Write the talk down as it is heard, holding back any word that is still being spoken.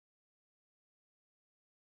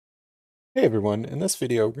Hey everyone, in this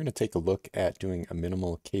video we're going to take a look at doing a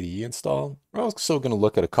minimal KDE install. We're also going to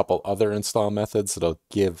look at a couple other install methods that'll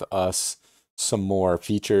give us some more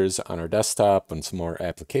features on our desktop and some more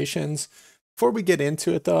applications. Before we get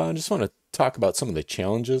into it though, I just want to talk about some of the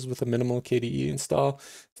challenges with a minimal KDE install.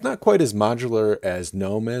 It's not quite as modular as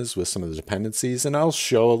GNOME is with some of the dependencies, and I'll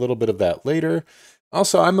show a little bit of that later.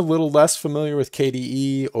 Also, I'm a little less familiar with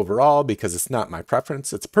KDE overall because it's not my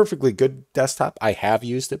preference. It's a perfectly good desktop. I have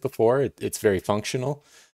used it before. It's very functional.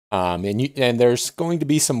 And there's going to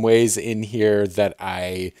be some ways in here that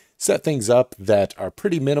I set things up that are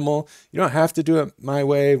pretty minimal. You don't have to do it my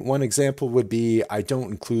way. One example would be I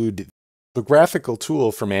don't include the graphical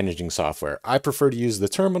tool for managing software. I prefer to use the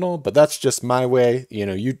terminal, but that's just my way.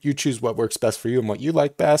 You choose what works best for you and what you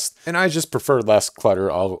like best. And I just prefer less clutter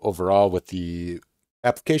overall with the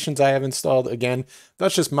applications I have installed. Again,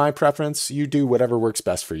 that's just my preference. You do whatever works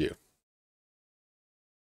best for you.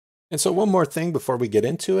 And so one more thing before we get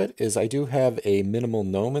into it is I do have a minimal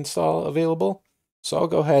GNOME install available. So I'll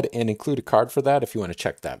go ahead and include a card for that if you want to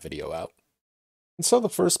check that video out. And so the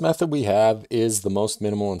first method we have is the most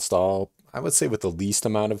minimal install, I would say with the least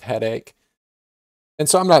amount of headache. And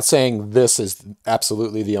so I'm not saying this is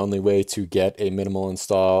absolutely the only way to get a minimal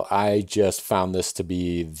install. I just found this to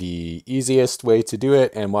be the easiest way to do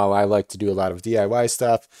it. And while I like to do a lot of DIY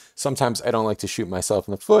stuff, sometimes I don't like to shoot myself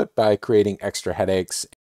in the foot by creating extra headaches.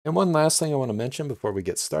 And one last thing I want to mention before we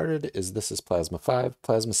get started is this is Plasma 5.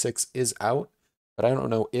 Plasma 6 is out, but I don't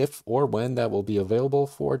know if or when that will be available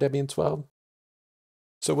for Debian 12.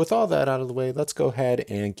 So with all that out of the way, let's go ahead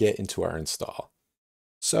and get into our install.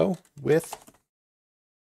 So with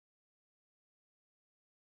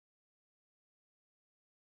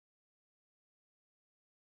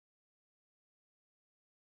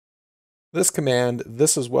this command,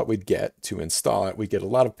 this is what we'd get to install it. We get a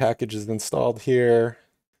lot of packages installed here,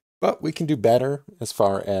 but we can do better as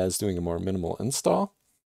far as doing a more minimal install.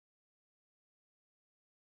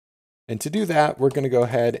 And to do that, we're going to go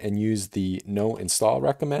ahead and use the no install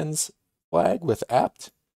recommends flag with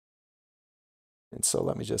apt. And so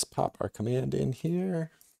let me just pop our command in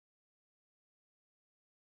here.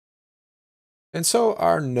 And so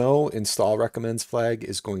our no install recommends flag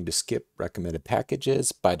is going to skip recommended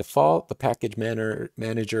packages. By default, the package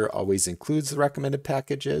manager always includes the recommended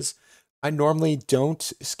packages. I normally don't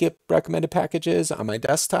skip recommended packages on my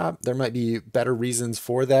desktop. There might be better reasons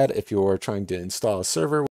for that if you're trying to install a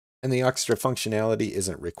server and the extra functionality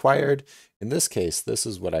isn't required. In this case, this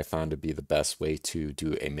is what I found to be the best way to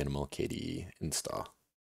do a minimal KDE install.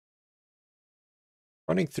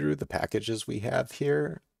 Running through the packages we have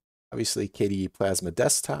here, obviously KDE Plasma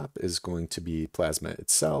Desktop is going to be Plasma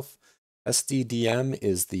itself. sddm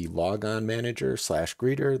is the logon manager /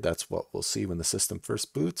 greeter. That's what we'll see when the system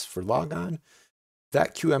first boots for logon.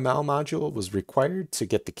 That QML module was required to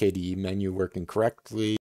get the KDE menu working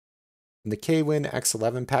correctly. And the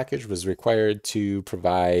kwin-x11 package was required to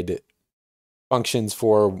provide functions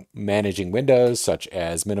for managing windows, such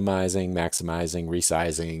as minimizing, maximizing,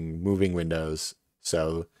 resizing, moving windows.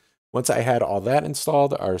 So once I had all that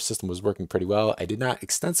installed, our system was working pretty well. I did not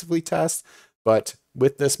extensively test, but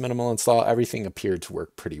with this minimal install, everything appeared to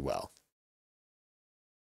work pretty well.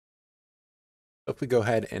 So if we go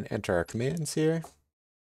ahead and enter our commands here,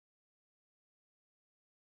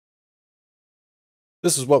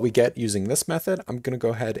 this is what we get using this method. I'm going to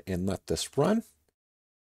go ahead and let this run.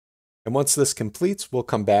 And once this completes, we'll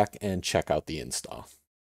come back and check out the install.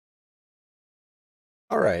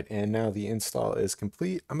 All right, and now the install is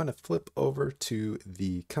complete. I'm going to flip over to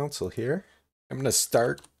the console here. I'm going to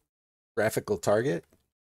start graphical target.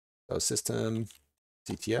 So system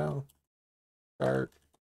CTL start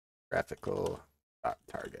graphical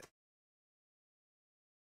target.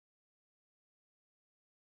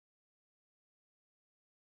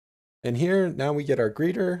 And here now we get our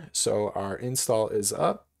greeter. So our install is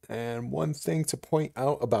up. And one thing to point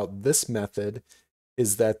out about this method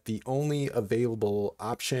is that the only available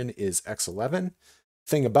option is X11.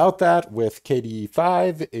 Thing about that with KDE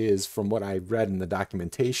 5 is, from what I read in the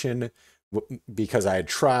documentation, because I had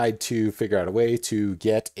tried to figure out a way to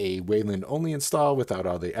get a Wayland only install without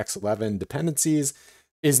all the X11 dependencies,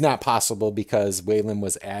 is not possible because Wayland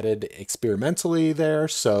was added experimentally there.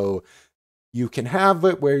 So you can have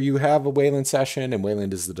it where you have a Wayland session and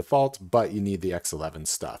Wayland is the default, but you need the X11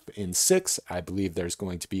 stuff. In 6, I believe there's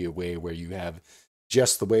going to be a way where you have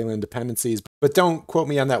just the Wayland dependencies, but don't quote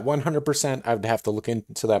me on that 100%. I would have to look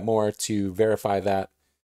into that more to verify that.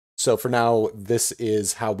 So for now, this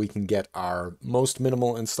is how we can get our most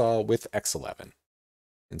minimal install with X11.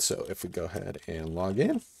 And so if we go ahead and log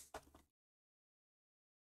in,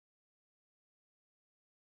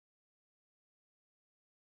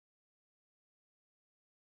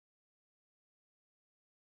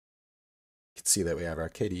 can see that we have our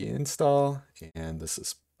KDE install, and this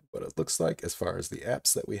is what it looks like as far as the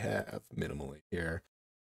apps that we have minimally here.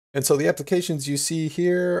 And so the applications you see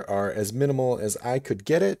here are as minimal as I could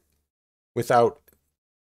get it without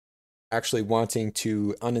actually wanting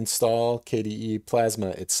to uninstall KDE Plasma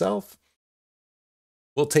itself.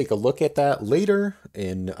 We'll take a look at that later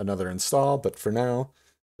in another install, but for now,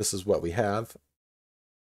 this is what we have.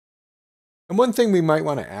 And one thing we might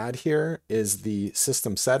want to add here is the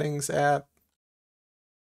system settings app.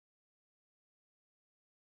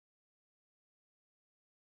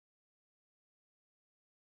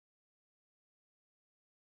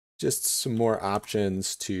 Just some more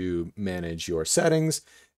options to manage your settings.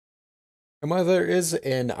 And while there is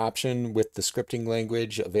an option with the scripting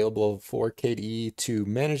language available for KDE to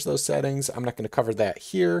manage those settings, I'm not going to cover that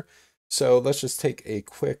here. So let's just take a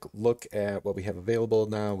quick look at what we have available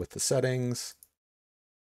now with the settings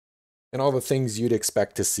and all the things you'd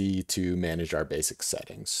expect to see to manage our basic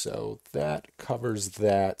settings. So that covers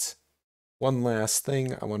that. One last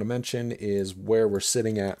thing I want to mention is where we're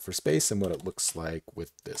sitting at for space and what it looks like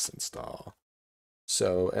with this install.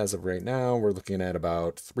 So as of right now, we're looking at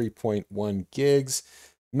about 3.1 gigs.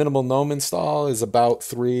 Minimal GNOME install is about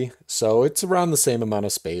 3, so it's around the same amount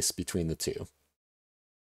of space between the two.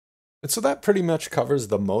 And so that pretty much covers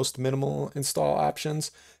the most minimal install options.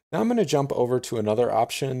 Now I'm going to jump over to another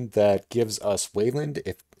option that gives us Wayland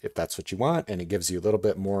if that's what you want, and it gives you a little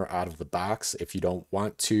bit more out of the box if you don't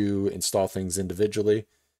want to install things individually.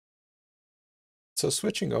 So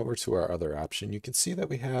switching over to our other option, you can see that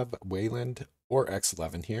we have Wayland or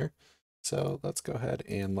X11 here. So let's go ahead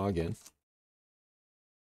and log in.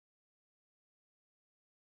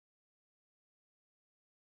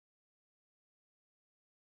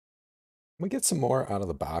 We get some more out of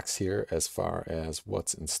the box here as far as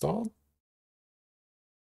what's installed.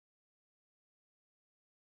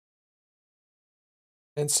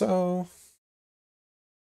 And so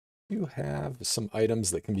you have some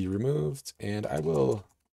items that can be removed, and I will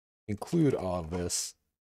include all of this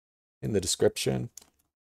in the description.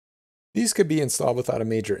 These could be installed without a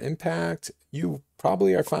major impact. You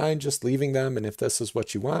probably are fine just leaving them, and if this is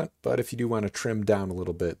what you want, but if you do want to trim down a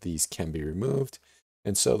little bit, these can be removed.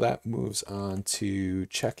 And so that moves on to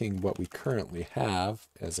checking what we currently have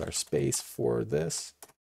as our space for this.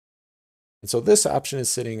 And so this option is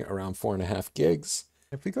sitting around 4.5 gigs.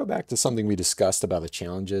 If we go back to something we discussed about the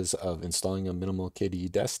challenges of installing a minimal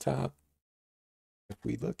KDE desktop, if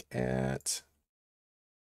we look at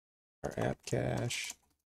our app cache,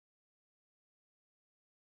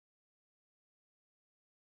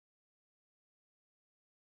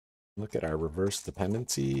 look at our reverse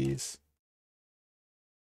dependencies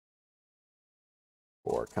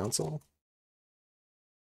for console,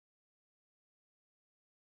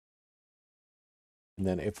 and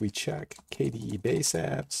then if we check KDE base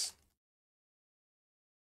apps,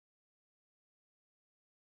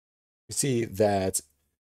 you see that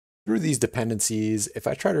through these dependencies, if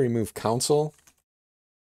I try to remove console,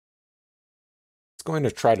 it's going to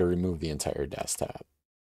try to remove the entire desktop.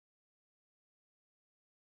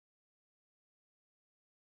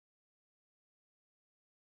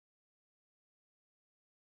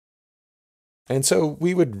 And so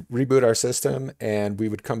we would reboot our system and we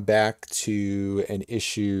would come back to an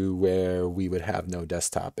issue where we would have no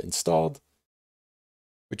desktop installed,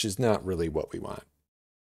 which is not really what we want.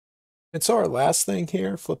 And so our last thing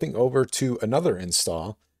here, flipping over to another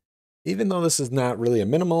install, even though this is not really a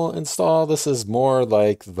minimal install, this is more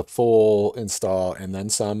like the full install and then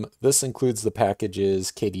some. This includes the packages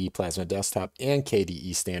KDE Plasma-Desktop and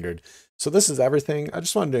KDE Standard. So this is everything. I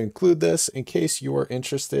just wanted to include this in case you are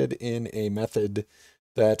interested in a method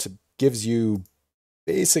that gives you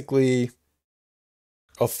basically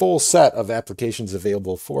a full set of applications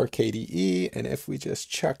available for KDE. And if we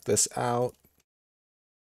just check this out,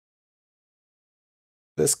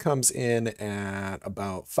 this comes in at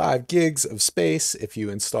about 5 gigs of space if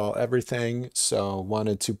you install everything. So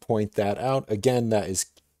wanted to point that out. Again, that is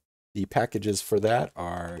the packages for that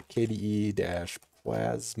are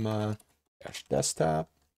KDE-Plasma-Desktop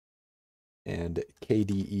and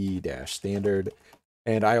KDE-Standard.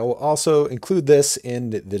 And I will also include this in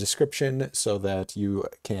the description so that you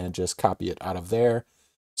can just copy it out of there.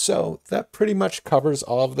 So that pretty much covers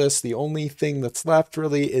all of this. The only thing that's left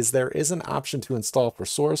really is there is an option to install for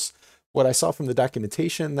source. What I saw from the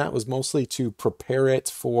documentation, that was mostly to prepare it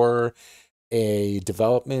for a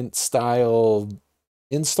development style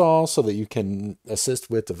install so that you can assist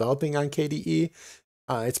with developing on KDE.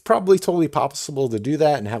 It's probably totally possible to do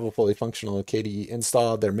that and have a fully functional KDE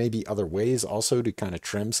install. There may be other ways also to kind of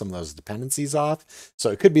trim some of those dependencies off. So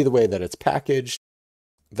it could be the way that it's packaged.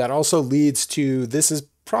 That also leads to, this is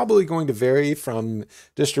probably going to vary from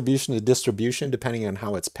distribution to distribution depending on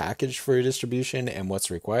how it's packaged for your distribution and what's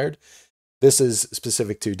required. This is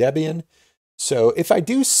specific to Debian. So if I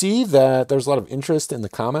do see that there's a lot of interest in the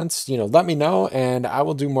comments, let me know, and I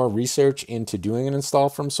will do more research into doing an install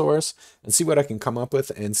from source and see what I can come up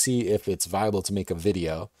with and see if it's viable to make a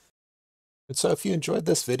video. And so if you enjoyed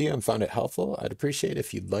this video and found it helpful, I'd appreciate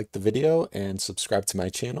if you'd like the video and subscribe to my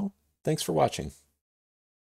channel. Thanks for watching.